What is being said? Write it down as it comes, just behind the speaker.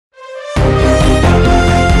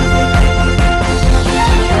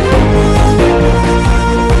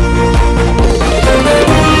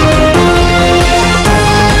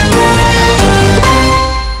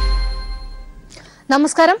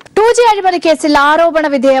നമസ്കാരം. 2G അഴിമതി കേസിൽ ആരോപണ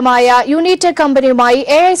വിധേയമായ യൂണിടെക് കമ്പനിയുമായി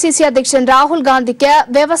AICC അധ്യക്ഷൻ രാഹുൽ ഗാന്ധിക്ക്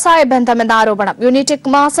വ്യവസായ ബന്ധമെന്ന ആരോപണം. യൂണിടെക്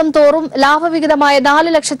മാസം തോറും ലാഭവിഹിതമായ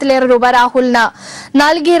 4 ലക്ഷത്തിലേറെ രൂപ രാഹുലിന്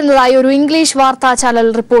നൽകിയിരുന്നതായി ഒരു ഇംഗ്ലീഷ് വാർത്താ ചാനൽ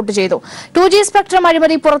റിപ്പോർട്ട് ചെയ്തു. 2G സ്പെക്ട്രം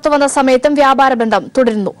അഴിമതി പുറത്തുവന്ന സമയത്തും വ്യാപാര ബന്ധം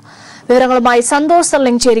തുടരുന്നു. വിവരങ്ങളുമായി സന്തോഷ്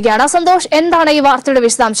സർലിംഗ് ചേരുകയാണ്. സന്തോഷ്, എന്താണ് ഈ വാർത്തയുടെ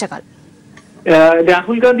വിശദാംശങ്ങൾ?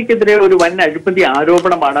 രാഹുൽ ഗാന്ധിക്കെതിരെ ഒരു വൻ അഴിമതി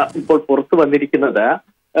ആരോപണമാണ് ഇപ്പോൾ പുറത്തു വന്നിരിക്കുന്നത്.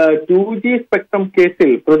 2G സ്പെക്ട്രം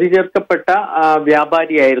കേസിൽ പ്രതി ചേർക്കപ്പെട്ട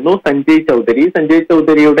വ്യാപാരിയായിരുന്നു സഞ്ജയ് ചൌധരി. സഞ്ജയ്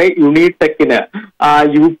ചൌധരിയുടെ യൂണിടെക്കിന്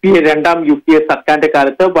രണ്ടാം UPA സർക്കാരിന്റെ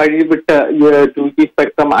കാലത്ത് വഴിവിട്ട് 2G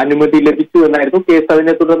സ്പെക്ട്രം അനുമതി ലഭിച്ചു എന്നായിരുന്നു കേസ്.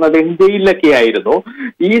 അതിനെ തുടർന്ന് അദ്ദേഹം ജയിലിലൊക്കെ ആയിരുന്നു.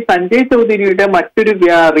 ഈ സഞ്ജയ് ചൌധരിയുടെ മറ്റൊരു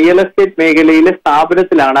റിയൽ എസ്റ്റേറ്റ് മേഖലയിലെ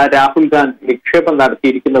സ്ഥാപനത്തിലാണ് രാഹുൽ ഗാന്ധി നിക്ഷേപം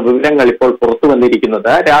നടത്തിയിരിക്കുന്ന വിവരങ്ങൾ ഇപ്പോൾ പുറത്തു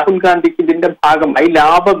വന്നിരിക്കുന്നത്. രാഹുൽ ഗാന്ധിക്ക് ഇതിന്റെ ഭാഗമായി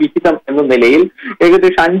ലാഭവിഹിതം എന്ന നിലയിൽ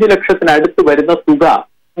ഏകദേശം 5 ലക്ഷത്തിനടുത്ത് വരുന്ന തുക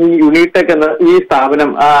ഈ യൂണിടെക് എന്ന ഈ സ്ഥാപനം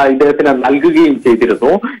ഇദ്ദേഹത്തിന് നൽകുകയും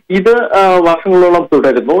ചെയ്തിരുന്നു. ഇത് വർഷങ്ങളോളം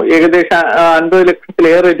തുടരുന്നു. ഏകദേശം 50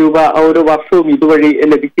 ലക്ഷത്തിലേറെ രൂപ ഒരു വർഷവും ഇതുവഴി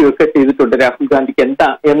ലഭിക്കുകയൊക്കെ ചെയ്തിട്ടുണ്ട് രാഹുൽ ഗാന്ധിക്ക്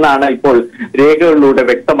എന്നാണ് ഇപ്പോൾ രേഖകളിലൂടെ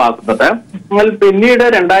വ്യക്തമാക്കുന്നത്. എന്നാൽ പിന്നീട്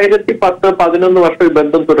 2010-11 വർഷം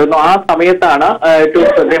ബന്ധം തുടരുന്നു. ആ സമയത്താണ് ഏറ്റവും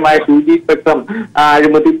ശ്രദ്ധേയമായ 2G സ്പെക്ട്രം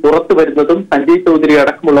അഴിമതി പുറത്തു വരുന്നതും സഞ്ജയ് ചൌധരി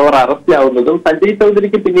അടക്കമുള്ളവർ അറസ്റ്റിലാവുന്നതും. സഞ്ജയ്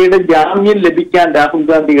ചൌധരിക്ക് പിന്നീട് ജാമ്യം ലഭിക്കാൻ രാഹുൽ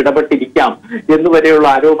ഗാന്ധി ഇടപെട്ടിരിക്കാം എന്നുവരെയുള്ള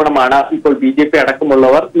ആരോപണമാണ് ഇപ്പോൾ BJP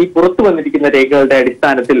അടക്കമുള്ളവർ ഈ പുറത്തു വന്നിരിക്കുന്ന രേഖകളുടെ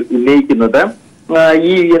അടിസ്ഥാനത്തിൽ ഉന്നയിക്കുന്നത്.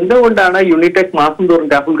 ഈ എന്തുകൊണ്ടാണ് യൂണിടെക് മാസം തോറും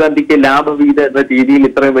രാഹുൽ ഗാന്ധിക്ക് ലാഭവിഹിതം എന്ന രീതിയിൽ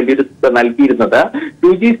ഇത്രയും വലിയൊരു തുക നൽകിയിരുന്നത്?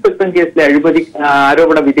 2G സ്പെക്ട്രം കേസിലെ അഴിമതി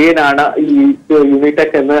ആരോപണ വിധേയനാണ് ഈ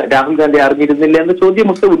യൂണിടെക് എന്ന് രാഹുൽ ഗാന്ധി അറിഞ്ഞിരുന്നില്ല എന്ന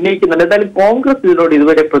ചോദ്യമൊക്കെ ഉന്നയിക്കുന്നുണ്ട്. എന്തായാലും കോൺഗ്രസ് ഇതിനോട്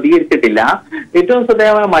ഇതുവരെ പ്രതികരിച്ചിട്ടില്ല. ഏറ്റവും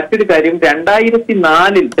ശ്രദ്ധേയമായ മറ്റൊരു കാര്യം,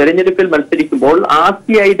 2004 തെരഞ്ഞെടുപ്പിൽ മത്സരിക്കുമ്പോൾ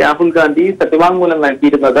ആസ്തിയായി രാഹുൽ ഗാന്ധി സത്യവാങ്മൂലം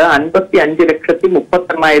നൽകിയിരുന്നത്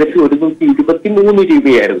 55,38,123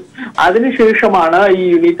 രൂപയായിരുന്നു. അതിനുശേഷമാണ് ഈ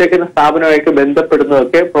യൂണിടെക് എന്ന സ്ഥാപനമായിട്ട്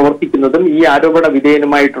ബന്ധപ്പെടുന്നതൊക്കെ പ്രവർത്തിക്കുന്നതും ഈ ആരോപണ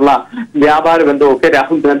വിധേയനുമായിട്ടുള്ള വ്യാപാര ബന്ധമൊക്കെ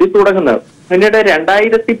രാഹുൽ ഗാന്ധി തുടങ്ങുന്നത്. പിന്നീട്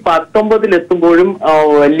 2019 എത്തുമ്പോഴും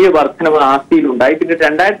വലിയ വർധനവ് ആസ്തിയിലുണ്ടായി. പിന്നെ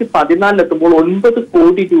 2014 എത്തുമ്പോൾ 9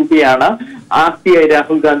 കോടി രൂപയാണ് ആസ്തിയായി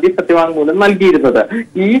രാഹുൽ ഗാന്ധി സത്യവാങ്മൂലം നൽകിയിരുന്നത്.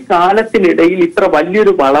 ഈ കാലത്തിനിടയിൽ ഇത്ര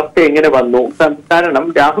വലിയൊരു വളർച്ച എങ്ങനെ വന്നു? കാരണം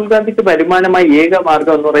രാഹുൽ ഗാന്ധിക്ക് വരുമാനമായി ഏക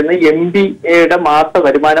മാർഗം എന്ന് പറയുന്നത് MBAയുടെ മാസ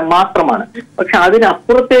വരുമാനം മാത്രമാണ്. പക്ഷെ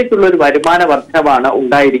അതിനപ്പുറത്തേക്കുള്ള ഒരു വരുമാന വർധനവാണ്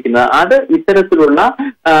ഉണ്ടായിരിക്കുന്നത്. അത് ഇത്തരത്തിലുള്ള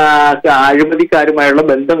അഴിമതിക്കാരുമായുള്ള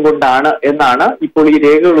ബന്ധം കൊണ്ടാണ് എന്നാണ് ഇപ്പോൾ ഈ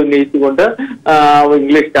രേഖകൾ ഉന്നയിച്ചുകൊണ്ട്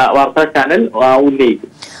ഇംഗ്ലീഷ് വാർത്താ ചാനൽ ഉന്നയിക്കും.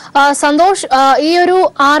 സന്തോഷ്, ഈ ഒരു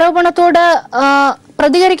ആരോപണത്തോട്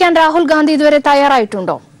പ്രതികരിക്കാൻ രാഹുൽ ഗാന്ധി ഇതുവരെ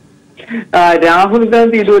തയ്യാറായിട്ടുണ്ടോ? രാഹുൽ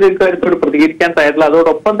ഗാന്ധി ഇതുവരെ ഇക്കാര്യത്തോട് പ്രതികരിക്കാൻ തയ്യാറില്ല.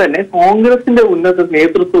 അതോടൊപ്പം തന്നെ കോൺഗ്രസിന്റെ ഉന്നത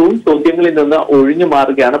നേതൃത്വവും ചോദ്യങ്ങളിൽ നിന്ന് ഒഴിഞ്ഞു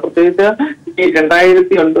മാറുകയാണ്. പ്രത്യേകിച്ച് ഈ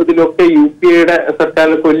 2009 UPAയുടെ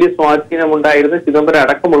സർക്കാരിൽ വലിയ സ്വാധീനമുണ്ടായിരുന്ന ചിദംബരം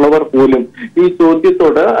അടക്കമുള്ളവർ പോലും ഈ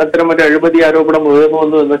ചോദ്യത്തോട്, അത്തരമൊരു അഴിമതി ആരോപണം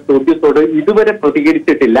ഉയർന്നു എന്ന ചോദ്യത്തോട് ഇതുവരെ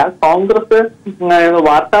പ്രതികരിച്ചിട്ടില്ല. കോൺഗ്രസ്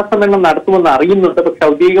വാർത്താ സമ്മേളനം നടത്തുമെന്ന് അറിയുന്നുണ്ട്, പക്ഷെ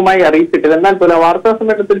ഔദ്യോഗികമായി അറിയിച്ചിട്ടില്ല. എന്നാൽ പോലും വാർത്താ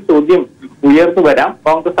സമ്മേളനത്തിൽ ചോദ്യം ഉയർന്നു വരാം.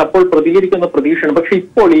 കോൺഗ്രസ് അപ്പോൾ പ്രതികരിക്കുന്ന പ്രതീക്ഷയാണ്. പക്ഷെ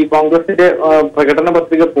ഇപ്പോൾ ഈ കോൺഗ്രസിന്റെ പ്രകടന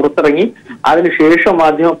പത്രിക പുറത്തിറങ്ങി. അതിനുശേഷം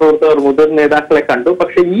മാധ്യമപ്രവർത്തകർ മുതിർന്ന നേതാക്കളെ കണ്ടു.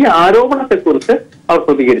 പക്ഷെ ഈ ആരോപണത്തെക്കുറിച്ച് അവർ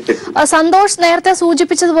പ്രതികരിച്ചിട്ടില്ല. സന്തോഷ് നേരത്തെ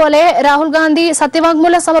സൂചിപ്പിച്ചതുപോലെ രാഹുൽ ഗാന്ധി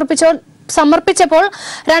സത്യവാങ്മൂലം സമർപ്പിച്ചപ്പോൾ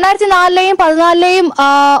 2004-ലെയും 2014-ലെയും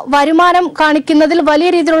വരുമാനം കാണിക്കുന്നതിൽ വലിയ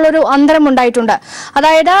രീതിയിലുള്ള ഒരു അന്തരം ഉണ്ടായിട്ടുണ്ട്.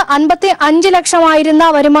 അതായത് 55 ലക്ഷമായിരുന്ന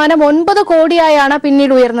വരുമാനം 9 കോടിയായാണ്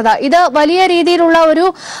പിന്നീട് ഉയർന്നത്. ഇത് വലിയ രീതിയിലുള്ള ഒരു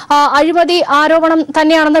അഴിമതി ആരോപണം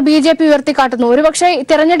തന്നെയാണെന്ന് BJP ഉയർത്തിക്കാട്ടുന്നു. ഒരുപക്ഷെ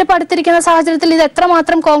തെരഞ്ഞെടുപ്പ് അടുത്തിരിക്കുന്ന സാഹചര്യത്തിൽ ഇത്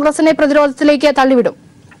എത്രമാത്രം കോൺഗ്രസിനെ പ്രതിരോധത്തിലേക്ക് തള്ളിവിടും?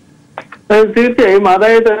 തീർച്ചയായും.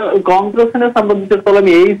 അതായത് കോൺഗ്രസിനെ സംബന്ധിച്ചിടത്തോളം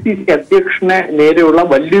AICC അധ്യക്ഷനെ നേരെയുള്ള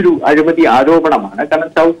വലിയൊരു അഴിമതി ആരോപണമാണ്. കാരണം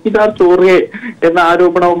ചൌക്കിദാർ ചോറിയെ എന്ന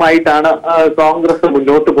ആരോപണവുമായിട്ടാണ് കോൺഗ്രസ്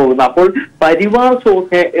മുന്നോട്ട് പോകുന്നത്. അപ്പോൾ പരിവാർ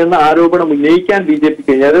ചോർഹെ എന്ന ആരോപണം ഉന്നയിക്കാൻ BJP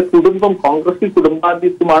കഴിഞ്ഞാൽ കുടുംബം, കോൺഗ്രസിൽ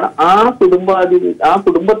കുടുംബാധിത്വമാണ്. ആ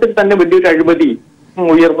കുടുംബത്തിൽ തന്നെ വലിയൊരു അഴിമതി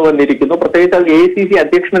ഉയർന്നു വന്നിരിക്കുന്നു. പ്രത്യേകിച്ച് അത് AICC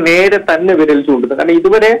അധ്യക്ഷന് നേരെ തന്നെ വിരൽ ചൂണ്ടുന്നു. കാരണം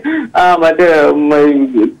ഇതുവരെ മറ്റേ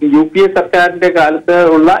UPA സർക്കാരിന്റെ കാലത്ത്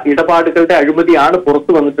ഉള്ള ഇടപാടുകളുടെ അഴിമതിയാണ്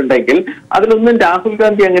പുറത്തു വന്നിട്ടുണ്ടെങ്കിൽ അതിലൊന്നും രാഹുൽ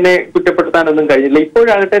ഗാന്ധി അങ്ങനെ കുറ്റപ്പെടുത്താനൊന്നും കഴിഞ്ഞില്ല.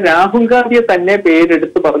 ഇപ്പോഴാകട്ടെ രാഹുൽ ഗാന്ധിയെ തന്നെ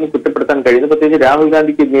പേരെടുത്ത് പറഞ്ഞ് കുറ്റപ്പെടുത്താൻ കഴിയുന്നു. പ്രത്യേകിച്ച് രാഹുൽ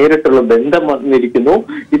ഗാന്ധിക്ക് നേരിട്ടുള്ള ബന്ധം വന്നിരിക്കുന്നു.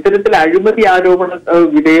 ഇത്തരത്തിൽ അഴിമതി ആരോപണ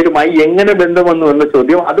വിധേയരുമായി എങ്ങനെ ബന്ധം വന്നു എന്ന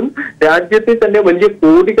ചോദ്യം, അതും രാജ്യത്തെ തന്നെ വലിയ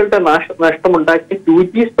കോടികളുടെ നഷ്ടമുണ്ടാക്കിയ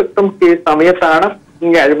 2G സ്പെക്ട്രം കേസ് സമയത്താണ്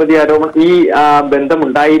അഴിമതി ആരോപണം ഈ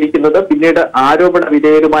ബന്ധമുണ്ടായിരിക്കുന്നത്. പിന്നീട് ആരോപണ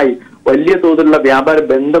വിധേയരുമായി വലിയ തോതിലുള്ള വ്യാപാര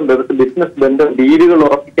ബന്ധം, ബിസിനസ് ബന്ധം, ഡീലുകൾ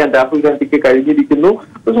ഉറപ്പിക്കാൻ രാഹുൽ ഗാന്ധിക്ക് കഴിഞ്ഞിരിക്കുന്നു.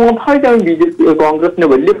 സ്വാഭാവികമായും കോൺഗ്രസിനെ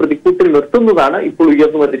വലിയ പ്രതിക്കൂട്ടിൽ നിർത്തുന്നതാണ് ഇപ്പോൾ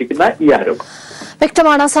ഉയർന്നു വന്നിരിക്കുന്ന ഈ ആരോപണം.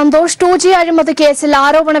 വ്യക്തമാണ് സന്തോഷ്. 2G അഴിമതി കേസിൽ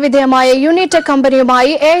ആരോപണ വിധേയമായ യൂണിടെക്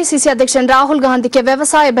കമ്പനിയുമായി AICC അധ്യക്ഷൻ രാഹുൽ ഗാന്ധിക്ക്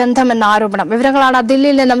വ്യവസായ ബന്ധമെന്ന ആരോപണം. വിവരങ്ങളാണ്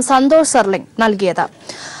ദില്ലിയിൽ നിന്നും സന്തോഷ് സർലിംഗ് നൽകിയത്.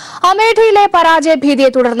 അമേഠിയിലെ പരാജയ ഭീതിയെ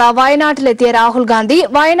തുടർന്ന് വയനാട്ടിലെത്തിയ രാഹുൽ ഗാന്ധി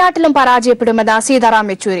വയനാട്ടിലും പരാജയപ്പെടുമെന്ന് സീതാറാം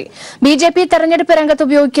യെച്ചൂരി. BJP തെരഞ്ഞെടുപ്പ് രംഗത്ത്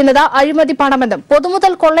ഉപയോഗിക്കുന്നത് അഴിമതി പണമെന്നും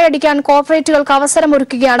പൊതുമുതൽ കൊള്ളയടിക്കാൻ കോർപ്പറേറ്റുകൾക്ക്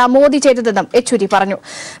അവസരമൊരുക്കുകയാണ് മോദി ചെയ്തതെന്നും യെച്ചൂരി പറഞ്ഞു.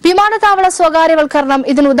 വിമാനത്താവള സ്വകാര്യവൽക്കരണം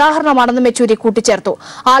ഇതിന് ഉദാഹരണമാണെന്നും യെച്ചൂരി കൂട്ടിച്ചേർത്തു.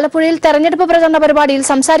 ആലപ്പുഴയിൽ തെരഞ്ഞെടുപ്പ് പ്രചരണ പരിപാടിയിൽ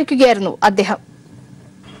സംസാരിക്കുകയായിരുന്നു അദ്ദേഹം.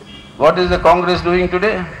 What is the Congress doing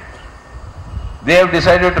today? They have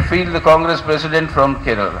decided to field the Congress president from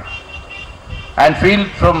Kerala and field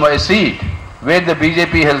from a seat where the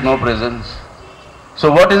BJP has no presence. So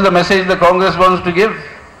what is the message the Congress wants to give?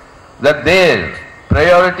 That their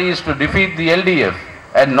priority is to defeat the LDF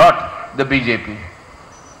and not the BJP.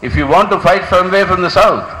 If you want to fight somewhere from the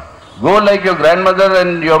south, go like your grandmother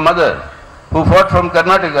and your mother who fought from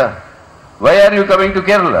Karnataka. Why are you coming to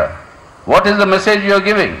Kerala? What is the message you are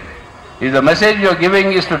giving? If the message you are giving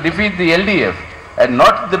is to defeat the LDF and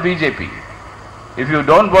not the BJP, if you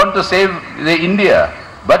don't want to save the India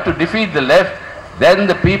but to defeat the left, then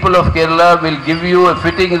the people of Kerala will give you a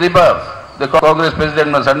fitting rebuff. The Congress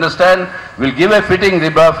president must understand, will give a fitting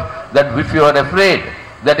rebuff that if you are afraid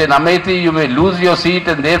that in Amethi you may lose your seat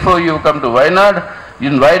and therefore you come to Wayanad,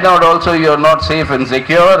 in Wayanad also you are not safe and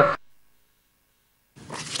secure.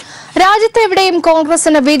 രാജ്യത്ത് എവിടെയും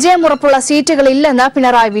കോൺഗ്രസിന് വിജയമുറപ്പുള്ള സീറ്റുകളില്ലെന്ന്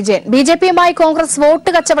Pinarayi Vijayan. BJPയുമായി Congress vote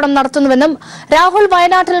കച്ചവടം നടത്തുന്നുവെന്നും രാഹുൽ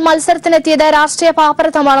വയനാട്ടിൽ മത്സരത്തിനെത്തിയത് രാഷ്ട്രീയ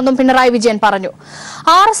പാപ്പരത്തമാണെന്നും പിണറായി വിജയൻ പറഞ്ഞു.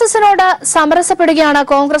 RSSനോട് സമരസപ്പെടുകയാണ്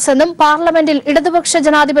കോൺഗ്രസ് എന്നും പാർലമെന്റിൽ ഇടതുപക്ഷ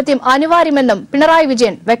ജനാധിപത്യം അനിവാര്യമെന്നും പിണറായി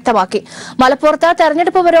വിജയൻ വ്യക്തമാക്കി. മലപ്പുറത്ത്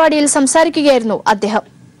തെരഞ്ഞെടുപ്പ് പരിപാടിയിൽ സംസാരിക്കുകയായിരുന്നു അദ്ദേഹം.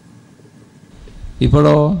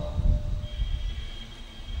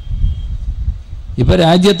 ഇപ്പൊ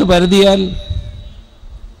രാജ്യത്ത് പരതിയാൽ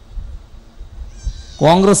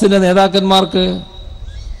കോൺഗ്രസിന്റെ നേതാക്കന്മാർക്ക്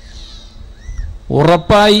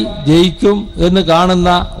ഉറപ്പായി ജയിക്കും എന്ന് കാണുന്ന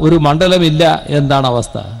ഒരു മണ്ഡലമില്ല എന്നാണ്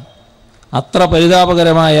അവസ്ഥ. അത്ര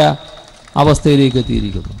പരിതാപകരമായ അവസ്ഥയിലേക്ക്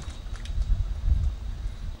എത്തിയിരിക്കുന്നു.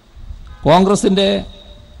 കോൺഗ്രസിന്റെ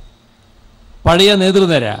പഴയ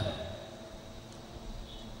നേതൃനിര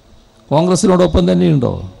കോൺഗ്രസിനോടൊപ്പം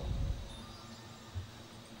തന്നെയുണ്ടോ?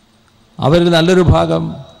 അവരിൽ നല്ലൊരു ഭാഗം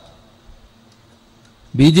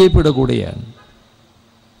BJPയുടെ കൂടെയാണ്.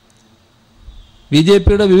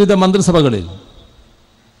 BJPയുടെ വിവിധ മന്ത്രിസഭകളിൽ,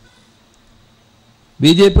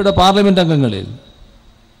 BJPയുടെ പാർലമെന്റ് അംഗങ്ങളിൽ,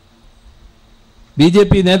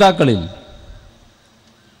 BJP നേതാക്കളിൽ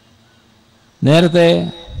നേരത്തെ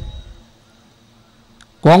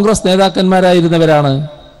കോൺഗ്രസ് നേതാക്കന്മാരായിരുന്നവരാണ്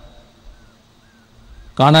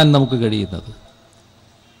കാണാൻ നമുക്ക് കഴിയുന്നത്.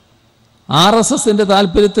 RSSന്റെ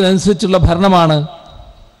താല്പര്യത്തിനനുസരിച്ചുള്ള ഭരണമാണ്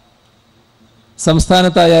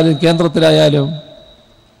സംസ്ഥാനത്തായാലും കേന്ദ്രത്തിലായാലും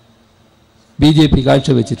BJP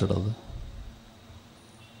കാഴ്ചവെച്ചിട്ടുള്ളത്.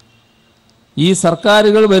 ഈ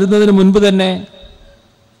സർക്കാരുകൾ വരുന്നതിന് മുൻപ് തന്നെ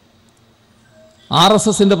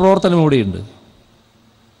RSSന്റെ പ്രവർത്തനം ഇവിടെയുണ്ട്.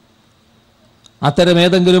 അത്തരം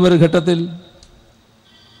ഏതെങ്കിലും ഒരു ഘട്ടത്തിൽ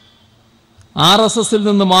RSSൽ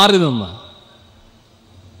നിന്ന് മാറി നിന്ന്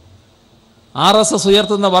RSS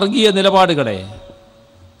ഉയർത്തുന്ന വർഗീയ നിലപാടുകളെ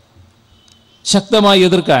ശക്തമായി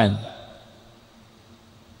എതിർക്കാൻ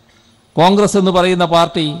കോൺഗ്രസ് എന്ന് പറയുന്ന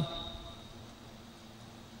പാർട്ടി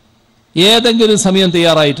ഏതെങ്കിലും സമയം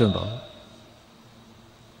തയ്യാറായിട്ടുണ്ടോ?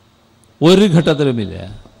 ഒരു ഘട്ടത്തിലുമില്ല.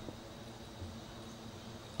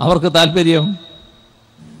 അവർക്ക് താല്പര്യം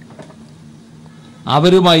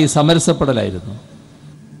അവരുമായി സമരസപ്പെടലായിരുന്നു.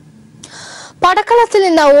 പടക്കളത്തിൽ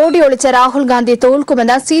നിന്ന് ഓടിയൊളിച്ച രാഹുൽ ഗാന്ധി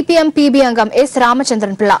തോൽക്കുമെന്ന് CPM PB അംഗം S.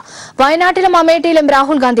 രാമചന്ദ്രൻ പിള്ള. വയനാട്ടിലും അമേഠിയിലും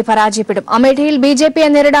രാഹുൽ ഗാന്ധി പരാജയപ്പെടും. അമേഠിയിൽ BJPയെ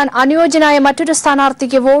നേരിടാൻ അനുയോജ്യനായ മറ്റൊരു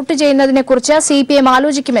സ്ഥാനാർത്ഥിക്ക് വോട്ട് ചെയ്യുന്നതിനെക്കുറിച്ച് CPM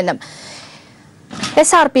ആലോചിക്കുമെന്നും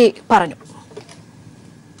SRP പറഞ്ഞു.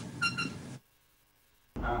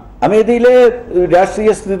 അമേഠിയിലെ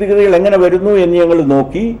രാഷ്ട്രീയ സ്ഥിതിഗതികൾ എങ്ങനെ വരുന്നു എന്ന് ഞങ്ങൾ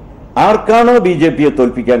നോക്കി ആർക്കാണോ BJPയെ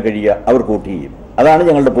തോൽപ്പിക്കാൻ കഴിയുക അവർ വോട്ട് ചെയ്യും. അതാണ്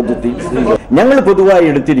ഞങ്ങളുടെ പൊതുത്തിൽ. ഞങ്ങൾ പൊതുവായി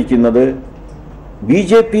എടുത്തിരിക്കുന്നത്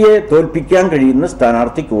BJPയെ തോൽപ്പിക്കാൻ കഴിയുന്ന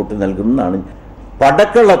സ്ഥാനാർത്ഥിക്ക് വോട്ട് നൽകുമെന്നാണ്.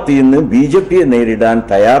 പടക്കളത്തിൽ നിന്ന് BJPയെ നേരിടാൻ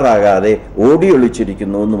തയ്യാറാകാതെ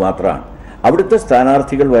ഓടിയൊളിച്ചിരിക്കുന്നു എന്ന് മാത്രമാണ്. അവിടുത്തെ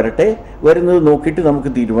സ്ഥാനാർത്ഥികൾ വരട്ടെ, വരുന്നത് നോക്കിയിട്ട് നമുക്ക്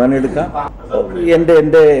തീരുമാനം എടുക്കാം.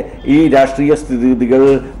 എൻ്റെ ഈ രാഷ്ട്രീയ സ്ഥിതിഗതികൾ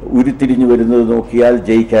ഉരുത്തിരിഞ്ഞു വരുന്നത് നോക്കിയാൽ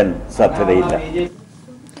ജയിക്കാൻ സാധ്യതയില്ല.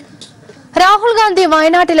 രാഹുൽ ഗാന്ധി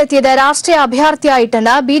വയനാട്ടിലെത്തിയത് രാഷ്ട്രീയ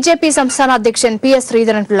അഭ്യർത്ഥിയായിട്ടെന്ന് ബിജെപി സംസ്ഥാന അധ്യക്ഷൻ PS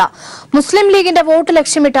ശ്രീധരൻപിള്ള. മുസ്ലിം ലീഗിന്റെ വോട്ട്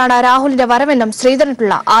ലക്ഷ്യമിട്ടാണ് രാഹുലിന്റെ വരവെന്നും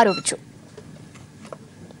ശ്രീധരൻപിള്ള ആരോപിച്ചു.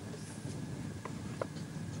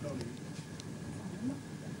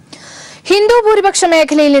 ഹിന്ദു ഭൂരിപക്ഷ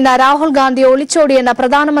മേഖലയിൽ നിന്ന് രാഹുൽ ഗാന്ധി ഒളിച്ചോടിയെന്ന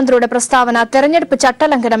പ്രധാനമന്ത്രിയുടെ പ്രസ്താവന തെരഞ്ഞെടുപ്പ്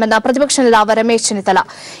ചട്ടലംഘനമെന്ന പ്രതിപക്ഷ നേതാവ് രമേശ് ചെന്നിത്തല.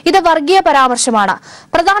 ഇത് വർഗീയ പരാമർശമാണ്.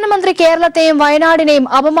 പ്രധാനമന്ത്രി കേരളത്തെയും വയനാടിനെയും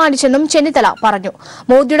അപമാനിച്ചെന്നും ചെന്നിത്തല പറഞ്ഞു.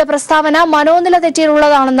 മോദിയുടെ പ്രസ്താവന മനോനില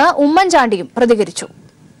തെറ്റിയുള്ളതാണെന്ന് ഉമ്മൻചാണ്ടിയും പ്രതികരിച്ചു.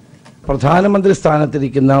 പ്രധാനമന്ത്രി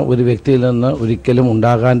സ്ഥാനത്തിരിക്കുന്ന ഒരു വ്യക്തിയിൽ നിന്ന് ഒരിക്കലും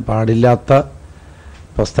ഉണ്ടാകാൻ പാടില്ലാത്ത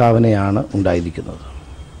പ്രസ്താവനയാണ് ഉണ്ടായിരിക്കുന്നത്.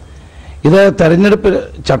 ഇത് തെരഞ്ഞെടുപ്പ്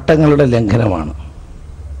ചട്ടങ്ങളുടെ ലംഘനമാണ്.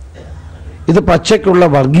 ഇത് പച്ചയ്ക്കുള്ള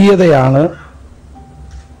വർഗീയതയാണ്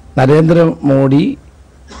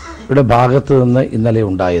നരേന്ദ്രമോദിയുടെ ഭാഗത്ത് നിന്ന് ഇന്നലെ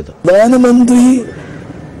ഉണ്ടായത്. പ്രധാനമന്ത്രി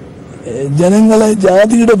ജനങ്ങളെ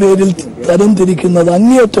ജാതിയുടെ പേരിൽ തരംതിരിക്കുന്നത്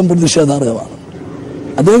അങ്ങേയറ്റം പ്രതിഷേധാർഹമാണ്.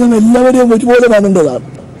 അദ്ദേഹം എല്ലാവരെയും ഒരുപോലെ കാണേണ്ടതാണ്.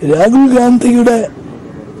 രാഹുൽ ഗാന്ധിയുടെ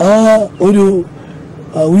ആ ഒരു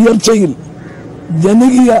ഉയർച്ചയിൽ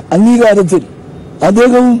ജനകീയ അംഗീകാരത്തിൽ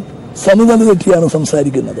അദ്ദേഹവും സമനില തെറ്റിയാണ്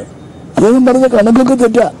സംസാരിക്കുന്നത്. അദ്ദേഹം പറഞ്ഞ കണക്കൊക്കെ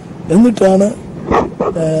തെറ്റാ. എന്നിട്ടാണ്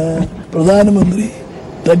പ്രധാനമന്ത്രി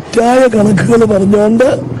തെറ്റായ കണക്കുകൾ പറഞ്ഞുകൊണ്ട്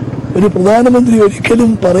ഒരു പ്രധാനമന്ത്രി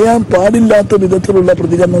ഒരിക്കലും പറയാൻ പാടില്ലാത്ത വിധത്തിലുള്ള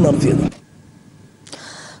പ്രതികരണം നടത്തിയത്.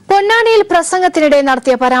 പൊന്നാനിയിൽ പ്രസംഗത്തിനിടെ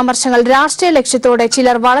നടത്തിയ പരാമർശങ്ങൾ രാഷ്ട്രീയ ലക്ഷ്യത്തോടെ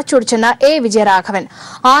ചിലർ വളച്ചൊടിച്ചെന്ന് വിജയരാഘവൻ.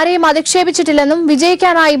 ആരെയും അധിക്ഷേപിച്ചിട്ടില്ലെന്നും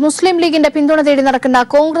വിജയിക്കാനായി മുസ്ലിം ലീഗിന്റെ പിന്തുണ തേടി നടക്കുന്ന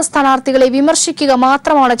കോൺഗ്രസ് സ്ഥാനാർത്ഥികളെ വിമർശിക്കുക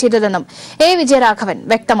മാത്രമാണ് ചെയ്തതെന്നും വിജയരാഘവൻ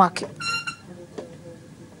വ്യക്തമാക്കി.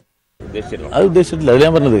 അത് ഉദ്ദേശിച്ചിട്ടില്ല. അത്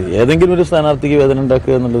ഞാൻ പറഞ്ഞത് ഏതെങ്കിലും ഒരു സ്ഥാനാർത്ഥിക്ക് വേദന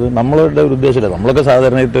ഉണ്ടാക്കുക എന്നുള്ളത് നമ്മളുടെ ഒരു ഉദ്ദേശമില്ല. നമ്മളൊക്കെ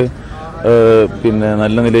സാധാരണയായിട്ട്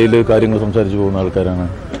നല്ല നിലയിൽ കാര്യങ്ങൾ സംസാരിച്ചു പോകുന്ന ആൾക്കാരാണ്.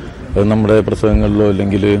 നമ്മുടെ പ്രസംഗങ്ങളിലോ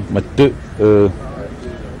അല്ലെങ്കിൽ മറ്റ്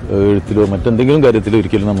എഴുത്തിലോ മറ്റെന്തെങ്കിലും കാര്യത്തിലോ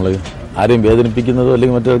ഒരിക്കലും നമ്മൾ ആരെയും വേദനിപ്പിക്കുന്നതോ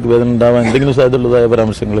അല്ലെങ്കിൽ മറ്റൊരാൾക്ക് വേദന ഉണ്ടാവാൻ എന്തെങ്കിലും സാധ്യതയുള്ളതായ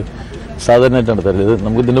പരാമർശങ്ങൾ സാധാരണയായിട്ടാണ് തരുന്നത്.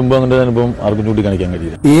 നമുക്ക് ഇതിന്റെ മുമ്പ് അങ്ങനെ അനുഭവം ആർക്കും ചൂണ്ടിക്കാണിക്കാൻ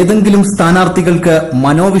കഴിയില്ല. ഏതെങ്കിലും സ്ഥാനാർത്ഥികൾക്ക്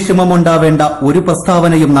മനോവിഷമമുണ്ടാവേണ്ട ഒരു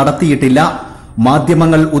പ്രസ്താവനയും നടത്തിയിട്ടില്ല.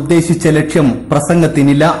 മാധ്യമങ്ങൾ ഉദ്ദേശിച്ച ലക്ഷ്യം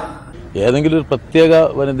പ്രസംഗത്തിനില്ല. ഏതെങ്കിലും ഒരു പ്രത്യേക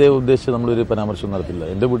വനിതയെ ഉദ്ദേശിച്ച് നമ്മളൊരു പരാമർശം നടത്തില്ല.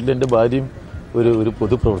 എൻ്റെ വീട്ടിൽ എൻ്റെ ഭാര്യയും ഒരു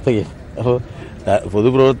പൊതുപ്രവർത്തകയാണ്. അപ്പോൾ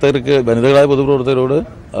പൊതുപ്രവർത്തകർക്ക് വനിതകളായ പൊതുപ്രവർത്തകരോട്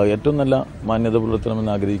ഏറ്റവും നല്ല മാന്യത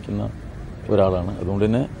പുലർത്തണമെന്ന് ആഗ്രഹിക്കുന്ന ഒരാളാണ്. അതുകൊണ്ട്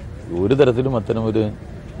തന്നെ ഒരു തരത്തിലും അത്തരം ഒരു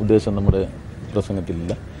ഉദ്ദേശം നമ്മുടെ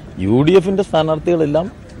പ്രസംഗത്തിലില്ല. UDFന്റെ സ്ഥാനാർത്ഥികളെല്ലാം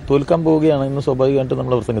തോൽക്കാൻ പോവുകയാണ് എന്ന് സ്വാഭാവികമായിട്ട്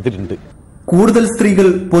നമ്മുടെ പ്രസംഗത്തിലുണ്ട്. കൂടുതൽ സ്ത്രീകൾ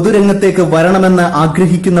പൊതുരംഗത്തേക്ക് വരണമെന്ന്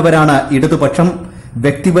ആഗ്രഹിക്കുന്നവരാണ് ഇടതുപക്ഷം.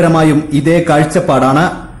 വ്യക്തിപരമായും ഇതേ കാഴ്ചപ്പാടാണ്.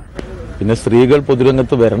 പിന്നെ സ്ത്രീകൾ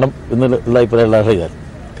പൊതുരംഗത്ത് വരണം എന്നുള്ള അഭിപ്രായമുള്ള ഞാൻ.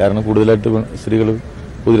 കാരണം കൂടുതലായിട്ട് സ്ത്രീകൾ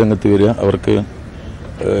പൊതുരംഗത്ത് വരിക, അവർക്ക്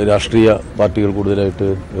രാഷ്ട്രീയ പാർട്ടികൾ കൂടുതലായിട്ട്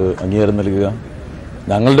അംഗീകാരം നൽകുക.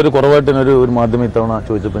 ഞങ്ങളുടെ ഒരു കുറവായിട്ട് തന്നെ ഒരു മാധ്യമം ഇത്തവണ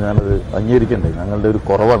ചോദിച്ചപ്പോൾ ഞാനത് അംഗീകരിക്കണ്ടേ. ഞങ്ങളുടെ ഒരു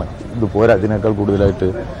കുറവാണ്, ഇത് പോരാ. അതിനേക്കാൾ കൂടുതലായിട്ട്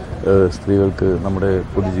സ്ത്രീകൾക്ക് നമ്മുടെ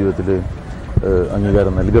പൊതുജീവിതത്തിൽ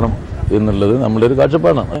അംഗീകാരം നൽകണം എന്നുള്ളത് നമ്മുടെ ഒരു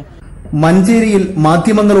കാഴ്ചപ്പാടാണ്. മഞ്ചേരിയിൽ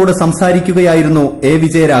മാധ്യമങ്ങളോട് സംസാരിക്കുകയായിരുന്നു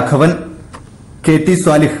Vijayaraghavan. KT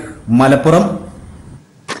Swalih, Malappuram.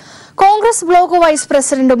 Congress block vice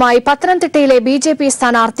പ്രസിഡന്റുമായി പത്തനംതിട്ടയിലെ BJP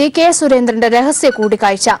സ്ഥാനാർത്ഥി K സുരേന്ദ്രന്റെ രഹസ്യ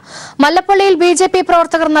കൂടിക്കാഴ്ച. മല്ലപ്പള്ളിയിൽ BJP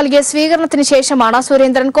പ്രവർത്തകർ നൽകിയ സ്വീകരണത്തിന് ശേഷമാണ്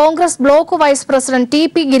Surendran Congress block vice president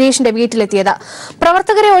TP ഗിരീഷിന്റെ വീട്ടിലെത്തിയത്.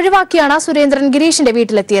 പ്രവർത്തകരെ ഒഴിവാക്കിയാണ് സുരേന്ദ്രൻ ഗിരീഷിന്റെ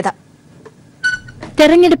വീട്ടിലെത്തിയത്.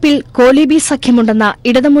 തെരഞ്ഞെടുപ്പിൽ കോലീബി സഖ്യമുണ്ടെന്ന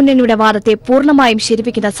ഇടതുമുന്നണിയുടെ വാദത്തെ പൂർണ്ണമായും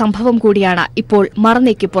ശരിവയ്ക്കുന്ന സംഭവം കൂടിയാണ് ഇപ്പോൾ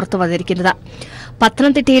മറനീക്കി പുറത്തുവന്നിരിക്കുന്നത്.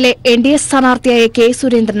 പത്തനംതിട്ടയിലെ NDA സ്ഥാനാർത്ഥിയായ K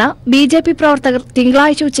സുരേന്ദ്രന് BJP പ്രവർത്തകർ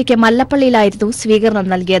തിങ്കളാഴ്ച ഉച്ചയ്ക്ക് മല്ലപ്പള്ളിയിലായിരുന്നു സ്വീകരണം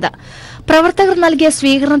നൽകിയത്. പ്രവർത്തകർ നൽകിയ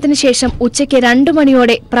സ്വീകരണത്തിന് ശേഷം ഉച്ചയ്ക്ക് 2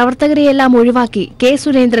 മണിയോടെ പ്രവർത്തകരെയെല്ലാം ഒഴിവാക്കി K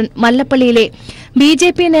സുരേന്ദ്രൻ മല്ലപ്പള്ളിയിലെ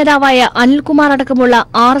BJP നേതാവായ അനിൽകുമാർ അടക്കമുള്ള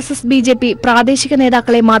RSS BJP പ്രാദേശിക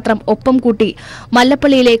നേതാക്കളെ മാത്രം ഒപ്പം കൂട്ടി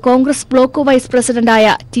മല്ലപ്പള്ളിയിലെ കോൺഗ്രസ് ബ്ലോക്ക് വൈസ്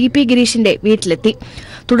പ്രസിഡന്റായ TP ഗിരീഷിന്റെ വീട്ടിലെത്തി.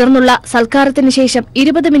 തുടർന്നുള്ള സൽക്കാരത്തിന് ശേഷം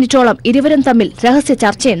 20 മിനിറ്റോളം ഇരുവരും തമ്മിൽ രഹസ്യ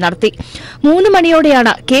ചർച്ചയും നടത്തി. 3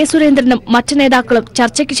 മണിയോടെയാണ് K സുരേന്ദ്രനും മറ്റ് നേതാക്കളും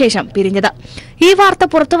ചർച്ചയ്ക്ക് ശേഷം പിരിഞ്ഞത്. ഈ വാർത്ത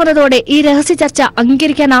പുറത്തുവന്നതോടെ ഈ രഹസ്യ ചർച്ച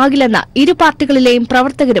അംഗീകരിക്കാനാകില്ലെന്ന് ഇരു പാർട്ടികളിലെയും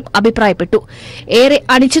പ്രവർത്തകരും അഭിപ്രായപ്പെട്ടു. ഏറെ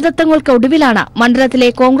അനിശ്ചിതത്വങ്ങൾക്കൊടുവിലാണ് മണ്ഡലത്തിലെ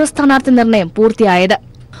കോൺഗ്രസ് സ്ഥാനാർത്ഥി നിർണയം പൂർത്തിയായത്.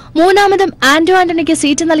 മൂന്നാമതും ആന്റണിക്ക്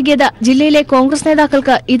സീറ്റ് നൽകിയത് ജില്ലയിലെ കോൺഗ്രസ്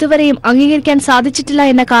നേതാക്കൾക്ക് ഇതുവരെയും അംഗീകരിക്കാൻ സാധിച്ചിട്ടില്ല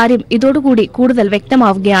എന്ന കാര്യം ഇതോടുകൂടി കൂടുതൽ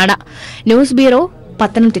വ്യക്തമാവുകയാണ്. News bureau,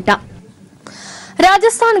 Pathanamthitta.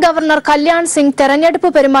 Rajasthan governor Kalyan Singh തെരഞ്ഞെടുപ്പ്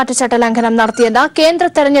പെരുമാറ്റച്ചട്ട ലംഘനം നടത്തിയെന്ന് കേന്ദ്ര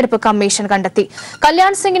തെരഞ്ഞെടുപ്പ് കമ്മീഷൻ കണ്ടെത്തി.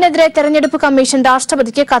 കല്യാൺ സിംഗിനെതിരെ തെരഞ്ഞെടുപ്പ് കമ്മീഷൻ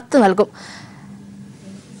രാഷ്ട്രപതിക്ക് കത്ത് നൽകും.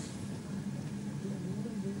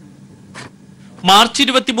 മാർച്ച്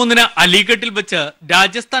 23-ന് അലിഗഡിൽ വെച്ച്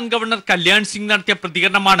രാജസ്ഥാൻ ഗവർണർ കല്യാൺ സിംഗ് നടത്തിയ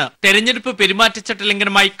പ്രതികരണമാണ് തെരഞ്ഞെടുപ്പ് പെരുമാറ്റച്ചട്ട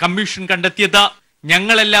ലംഘനമായി കമ്മീഷൻ കണ്ടെത്തിയത്.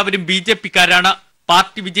 ഞങ്ങളെല്ലാവരും BJP-ക്കാരാണ്.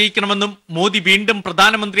 പാർട്ടി വിജയിക്കണമെന്നും മോദി വീണ്ടും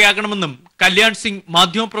പ്രധാനമന്ത്രിയാകണമെന്നും കല്യാൺ സിംഗ്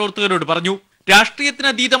മാധ്യമപ്രവർത്തകരോട് പറഞ്ഞു. രാഷ്ട്രീയത്തിന്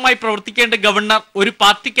അതീതമായി പ്രവർത്തിക്കേണ്ട ഗവർണർ ഒരു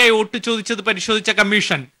പാർട്ടിക്കായി വോട്ട് ചോദിച്ചത് പരിശോധിച്ച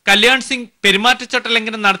കമ്മീഷൻ കല്യാൺ സിംഗ് പെരുമാറ്റച്ചട്ട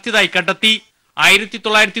ലംഘനം നടത്തിയതായി കണ്ടെത്തി.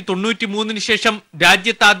 1993-ന് ശേഷം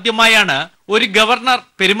രാജ്യത്ത് ആദ്യമായാണ് ഒരു ഗവർണർ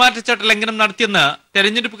പെരുമാറ്റച്ചട്ട ലംഘനം നടത്തിയെന്ന്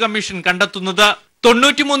തെരഞ്ഞെടുപ്പ് കമ്മീഷൻ കണ്ടെത്തുന്നത്.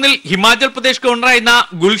 93-ൽ ഹിമാചൽ പ്രദേശ് ഗവർണറായിരുന്ന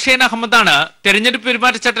ഗുൽഷേൻ അഹമ്മദാണ് തെരഞ്ഞെടുപ്പ്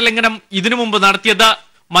പെരുമാറ്റച്ചട്ട ലംഘനം ഇതിനു മുമ്പ് നടത്തിയത്.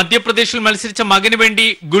 മധ്യപ്രദേശിൽ മത്സരിച്ച മകന് വേണ്ടി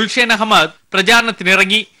ഗുൽഷേൻ അഹമ്മദ്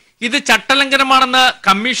പ്രചാരണത്തിനിറങ്ങി. ഇത് ചട്ടലംഘനമാണെന്ന്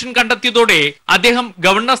കമ്മീഷൻ കണ്ടെത്തിയതോടെ അദ്ദേഹം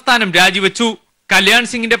ഗവർണർ സ്ഥാനം രാജിവെച്ചു. കല്യാൺ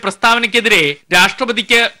സിംഗിന്റെ പ്രസ്താവനയ്ക്കെതിരെ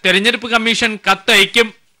രാഷ്ട്രപതിക്ക് തെരഞ്ഞെടുപ്പ് കമ്മീഷൻ കത്തയക്കും.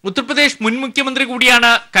 ഉത്തർപ്രദേശ് മുൻ മുഖ്യമന്ത്രി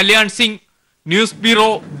കൂടിയാണ് കല്യാൺ സിംഗ്. News bureau,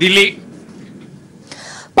 Delhi.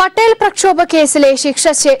 പട്ടേൽ പ്രക്ഷോഭ കേസിലെ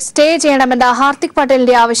ശിക്ഷ സ്റ്റേ ചെയ്യണമെന്ന ഹാർദിക്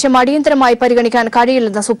പട്ടേലിന്റെ ആവശ്യം അടിയന്തരമായി പരിഗണിക്കാൻ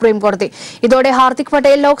കഴിയില്ലെന്ന് സുപ്രീംകോടതി. ഇതോടെ ഹാർദിക്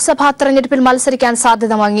പട്ടേൽ ലോക്സഭാ തെരഞ്ഞെടുപ്പിൽ മത്സരിക്കാൻ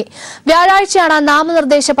സാധ്യത മങ്ങി. വ്യാഴാഴ്ചയാണ്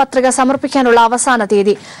നാമനിർദ്ദേശ പത്രിക സമർപ്പിക്കാനുള്ള അവസാന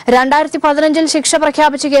തീയതി. 2015-ൽ ശിക്ഷ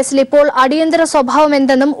പ്രഖ്യാപിച്ച കേസിൽ ഇപ്പോൾ അടിയന്തര സ്വഭാവം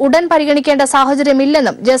എന്തെന്നും ഉടൻ പരിഗണിക്കേണ്ട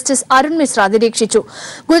സാഹചര്യമില്ലെന്നും ജസ്റ്റിസ് അരുൺ മിശ്ര നിരീക്ഷിച്ചു.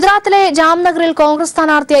 ഗുജറാത്തിലെ ജാംനഗറിൽ കോൺഗ്രസ്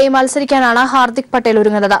സ്ഥാനാർത്ഥിയായി മത്സരിക്കാനാണ് ഹാർദിക് പട്ടേൽ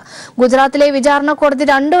ഒരുങ്ങുന്നത്. ഗുജറാത്തിലെ വിചാരണ കോടതി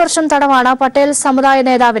 2 വർഷം തടവാണ് പട്ടേൽ സമുദായ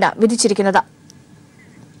നേതാവിന് വിധിച്ചിരിക്കുന്നത്.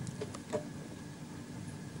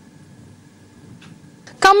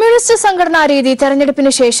 കമ്മ്യൂണിസ്റ്റ് സംഘടനാ രീതി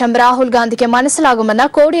തെരഞ്ഞെടുപ്പിന് ശേഷം രാഹുൽ ഗാന്ധിക്ക് മനസ്സിലാകുമെന്ന്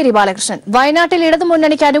കോടിയേരി ബാലകൃഷ്ണൻ. വയനാട്ടിൽ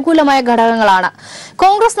ഇടതുമുന്നണിക്ക് അനുകൂലമായ ഘടകങ്ങളാണ്.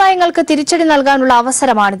 കോൺഗ്രസ് നയങ്ങൾക്ക് തിരിച്ചടി നൽകാനുള്ള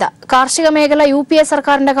അവസരമാണിത്. കാർഷിക മേഖല UPA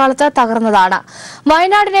സർക്കാരിന്റെ കാലത്ത് തകർന്നതാണ്.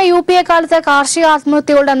 വയനാടിനെ UPA കാലത്ത് കാർഷിക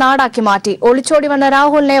ആത്മഹത്യകളുടെ നാടാക്കി മാറ്റി. ഒളിച്ചോടി വന്ന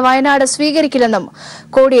രാഹുലിനെ വയനാട് സ്വീകരിക്കില്ലെന്നും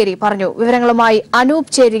കോടിയേരി പറഞ്ഞു. വിവരങ്ങളുമായി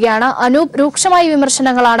അനൂപ് ചേരുകയാണ്. അനൂപ്, രൂക്ഷമായ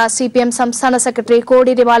വിമർശനങ്ങളാണ് CPM സംസ്ഥാന സെക്രട്ടറി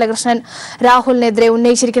കോടിയേരി ബാലകൃഷ്ണൻ രാഹുലിനെതിരെ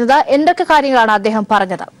ഉന്നയിച്ചിരിക്കുന്നത്. എന്തൊക്കെ കാര്യങ്ങളാണ് അദ്ദേഹം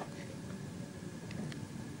പറഞ്ഞത്?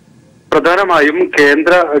 പ്രധാനമായും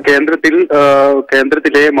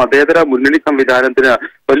കേന്ദ്രത്തിലെ മതേതര മുന്നണി സംവിധാനത്തിന്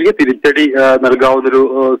വലിയ തിരിച്ചടി നൽകാവുന്നൊരു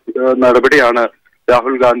നടപടിയാണ്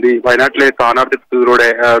രാഹുൽ ഗാന്ധി വയനാട്ടിലെ സ്ഥാനാർത്ഥിത്വത്തിലൂടെ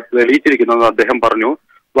തെളിയിച്ചിരിക്കുന്നതെന്ന് അദ്ദേഹം പറഞ്ഞു.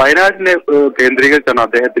 വയനാട്ടിനെ കേന്ദ്രീകരിച്ചാണ്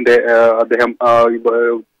അദ്ദേഹം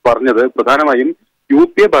പറഞ്ഞത്. പ്രധാനമായും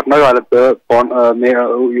UPA ഭരണകാലത്ത്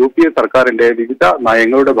UPA സർക്കാരിന്റെ വിവിധ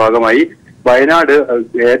നയങ്ങളുടെ ഭാഗമായി വയനാട്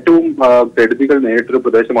ഏറ്റവും കെടുതികൾ നേരിട്ടൊരു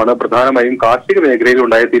പ്രദേശമാണ്. പ്രധാനമായും കാർഷിക മേഖലയിൽ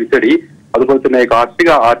ഉണ്ടായ തിരിച്ചടി, അതുപോലെ തന്നെ കാർഷിക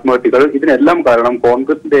ആത്മഹത്യകൾ, ഇതിനെല്ലാം കാരണം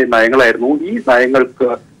കോൺഗ്രസിന്റെ നയങ്ങളായിരുന്നു. ഈ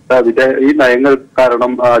നയങ്ങൾ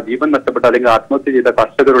കാരണം ജീവൻ നഷ്ടപ്പെട്ട അല്ലെങ്കിൽ ആത്മഹത്യ ചെയ്ത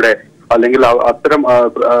കർഷകരുടെ അല്ലെങ്കിൽ അത്തരം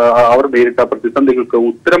അവർ നേരിട്ട പ്രതിസന്ധികൾക്ക്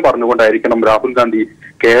ഉത്തരം പറഞ്ഞുകൊണ്ടായിരിക്കണം രാഹുൽ ഗാന്ധി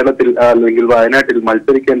കേരളത്തിൽ അല്ലെങ്കിൽ വയനാട്ടിൽ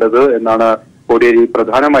മത്സരിക്കേണ്ടത് എന്നാണ് കോടിയേരി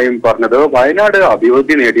പ്രധാനമായും പറഞ്ഞത്. വയനാട്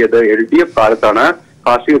അഭിവൃദ്ധി നേടിയത് LDF കാലത്താണ്.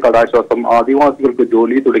 കാർഷിക കടാശ്വാസം, ആദിവാസികൾക്ക്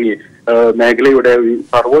ജോലി തുടങ്ങി മേഖലയുടെ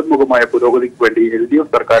സർവോന്മുഖമായ പുരോഗതിക്ക് വേണ്ടി LDF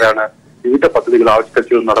സർക്കാരാണ് വിവിധ പദ്ധതികൾ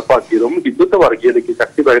ആവിഷ്കരിച്ചതും നടപ്പാക്കിയതും. ഹിന്ദുത്വ വർഗീയതയ്ക്ക്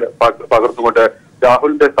ശക്തി പകർന്നുകൊണ്ട്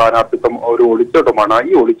രാഹുലിന്റെ സ്ഥാനാർത്ഥിത്വം ഒരു ഒളിച്ചോട്ടമാണ്.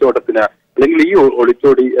 ഈ ഒളിച്ചോട്ടത്തിന് അല്ലെങ്കിൽ ഈ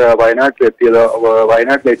ഒളിച്ചോടി വയനാട്ടിലെത്തിയത്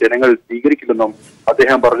വയനാട്ടിലെ ജനങ്ങൾ സ്വീകരിക്കില്ലെന്നും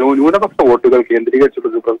അദ്ദേഹം പറഞ്ഞു. ന്യൂനപക്ഷ വോട്ടുകൾ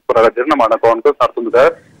കേന്ദ്രീകരിച്ചുള്ള പ്രചരണമാണ് കോൺഗ്രസ് നടത്തുന്നത്.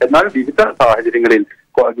 എന്നാൽ വിവിധ സാഹചര്യങ്ങളിൽ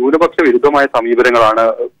ന്യൂനപക്ഷ വിരുദ്ധമായ സമീപനങ്ങളാണ്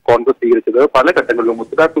കോൺഗ്രസ് സ്വീകരിച്ചത്. പല ഘട്ടങ്ങളിലും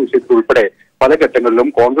മുത്തലാഖ് വിഷയത്തിൽ ഉൾപ്പെടെ പല ഘട്ടങ്ങളിലും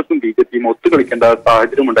കോൺഗ്രസും BJPയും ഒത്തുകളിക്കേണ്ട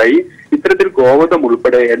സാഹചര്യമുണ്ടായി. ഇത്തരത്തിൽ ഗോവധം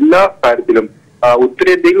ഉൾപ്പെടെ എല്ലാ കാര്യത്തിലും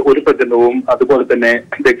ഉത്തരേന്ത്യയിൽ ഒരു പ്രചരണവും അതുപോലെ തന്നെ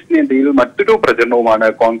ദക്ഷിണേന്ത്യയിൽ മറ്റൊരു പ്രചരണവുമാണ്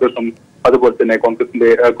കോൺഗ്രസും അതുപോലെ തന്നെ കോൺഗ്രസിന്റെ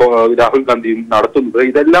രാഹുൽ ഗാന്ധിയും നടത്തുന്നത്.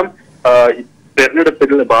 ഇതെല്ലാം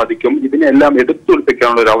തെരഞ്ഞെടുപ്പിൽ ബാധിക്കും. ഇതിനെല്ലാം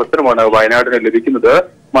എടുത്തുറപ്പിക്കാനുള്ള ഒരു അവസരമാണ് വയനാടിന് ലഭിക്കുന്നത്.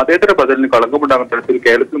 മതേതര ബദലിന് കളങ്കമുണ്ടാകുന്ന തരത്തിൽ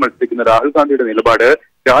കേരളത്തിൽ മത്സരിക്കുന്ന രാഹുൽ ഗാന്ധിയുടെ നിലപാട്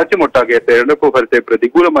രാജ്യമൊട്ടാകെ തെരഞ്ഞെടുപ്പ് ഫലത്തെ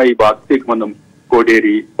പ്രതികൂലമായി ബാധിച്ചേക്കുമെന്നും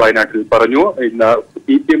കോടിയേരി വയനാട്ടിൽ പറഞ്ഞു. ഇന്ന്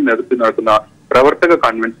CPM നേതൃത്വത്തിൽ നടക്കുന്ന പ്രവർത്തക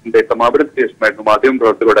കൺവെൻഷന്റെ സമാപനത്തിന് ശേഷമായിരുന്നു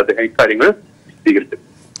മാധ്യമപ്രവർത്തകരോട് അദ്ദേഹം ഇക്കാര്യങ്ങൾ സ്വീകരിച്ചത്.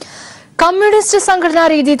 കമ്മ്യൂണിസ്റ്റ് സംഘടനാ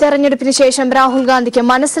രീതി തെരഞ്ഞെടുപ്പിന് ശേഷം രാഹുൽ ഗാന്ധിക്ക്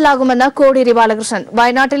മനസ്സിലാകുമെന്ന് കോടിയേരി ബാലകൃഷ്ണൻ.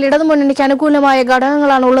 വയനാട്ടിൽ ഇടതുമുന്നണിക്ക് അനുകൂലമായ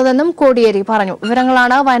ഘടകങ്ങളാണ് ഉള്ളതെന്നും കോടിയേരി പറഞ്ഞു.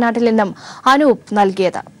 വിവരങ്ങളാണ് വയനാട്ടിൽ നിന്നും അനൂപ്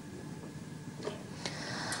നൽകിയത്.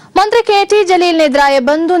 മന്ത്രി KT ജലീലിനെതിരായ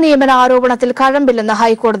ബന്ധു നിയമന ആരോപണത്തിൽ കഴമ്പില്ലെന്ന്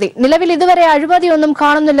ഹൈക്കോടതി. നിലവിൽ ഇതുവരെ അഴിമതിയൊന്നും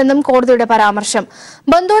കാണുന്നില്ലെന്നും കോടതിയുടെ പരാമർശം.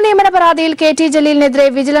 ബന്ധു നിയമന പരാതിയിൽ KT ജലീലിനെതിരെ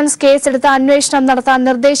വിജിലൻസ് കേസെടുത്ത് അന്വേഷണം നടത്താൻ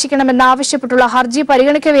നിർദ്ദേശിക്കണമെന്നാവശ്യപ്പെട്ടുള്ള ഹർജി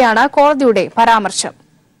പരിഗണിക്കവെയാണ് കോടതിയുടെ പരാമർശം.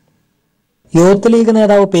 യൂത്ത് ലീഗ്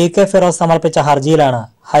നേതാവ് PK ഫിറോസ് സമർപ്പിച്ച ഹർജിയിലാണ്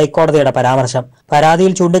ഹൈക്കോടതിയുടെ പരാമർശം.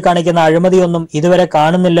 പരാതിയിൽ ചൂണ്ടിക്കാണിക്കുന്ന അഴിമതിയൊന്നും ഇതുവരെ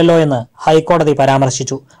കാണുന്നില്ലല്ലോ എന്ന് ഹൈക്കോടതി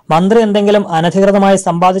പരാമർശിച്ചു. മന്ത്രി എന്തെങ്കിലും അനധികൃതമായി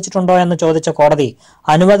സമ്പാദിച്ചിട്ടുണ്ടോ എന്ന് ചോദിച്ച കോടതി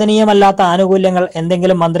അനുവദനീയമല്ലാത്ത ആനുകൂല്യങ്ങൾ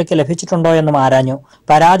എന്തെങ്കിലും മന്ത്രിക്ക് ലഭിച്ചിട്ടുണ്ടോ എന്നും ആരാഞ്ഞു.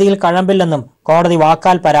 പരാതിയിൽ കഴമ്പില്ലെന്നും കോടതി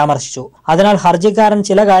വാക്കാൽ പരാമർശിച്ചു. അതിനാൽ ഹർജിക്കാരൻ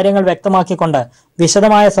ചില കാര്യങ്ങൾ വ്യക്തമാക്കിക്കൊണ്ട്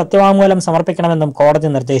വിശദമായ സത്യവാങ്മൂലം സമർപ്പിക്കണമെന്നും കോടതി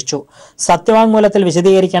നിർദ്ദേശിച്ചു. സത്യവാങ്മൂലത്തിൽ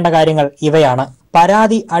വിശദീകരിക്കേണ്ട കാര്യങ്ങൾ ഇവയാണ്: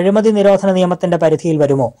 പരാതി അഴിമതി നിരോധന നിയമത്തിന്റെ പരിധിയിൽ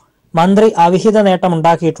വരുമോ? മന്ത്രി അവിഹിത നേട്ടം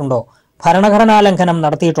ഉണ്ടാക്കിയിട്ടുണ്ടോ? ഭരണഘടനാ ലംഘനം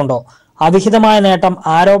നടത്തിയിട്ടുണ്ടോ? അവിഹിതമായ നേട്ടം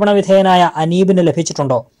ആരോപണ വിധേയനായ അനീബിന്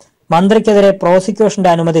ലഭിച്ചിട്ടുണ്ടോ? മന്ത്രിക്കെതിരെ പ്രോസിക്യൂഷന്റെ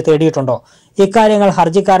അനുമതി തേടിയിട്ടുണ്ടോ? ഇക്കാര്യങ്ങൾ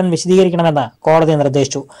ഹർജിക്കാരൻ വിശദീകരിക്കണമെന്ന് കോടതി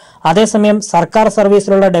നിർദ്ദേശിച്ചു. അതേസമയം സർക്കാർ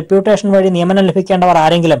സർവീസിലുള്ള ഡെപ്യൂട്ടേഷൻ വഴി നിയമനം ലഭിക്കേണ്ടവർ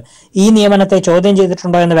ആരെങ്കിലും ഈ നിയമനത്തെ ചോദ്യം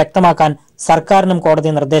ചെയ്തിട്ടുണ്ടോ എന്ന് വ്യക്തമാക്കാൻ സർക്കാരിനും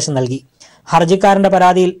കോടതി നിർദ്ദേശം നൽകി. ഹർജിക്കാരന്റെ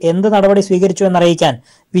പരാതിയിൽ എന്ത് നടപടി സ്വീകരിച്ചു എന്നറിയിക്കാൻ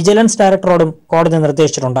വിജിലൻസ് ഡയറക്ടറോടും കോടതി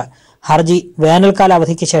നിർദ്ദേശിച്ചിട്ടുണ്ട്. ഹർജി വേനൽക്കാല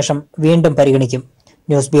അവധിക്ക് ശേഷം വീണ്ടും പരിഗണിക്കും.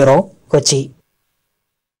 News bureau, Kochi.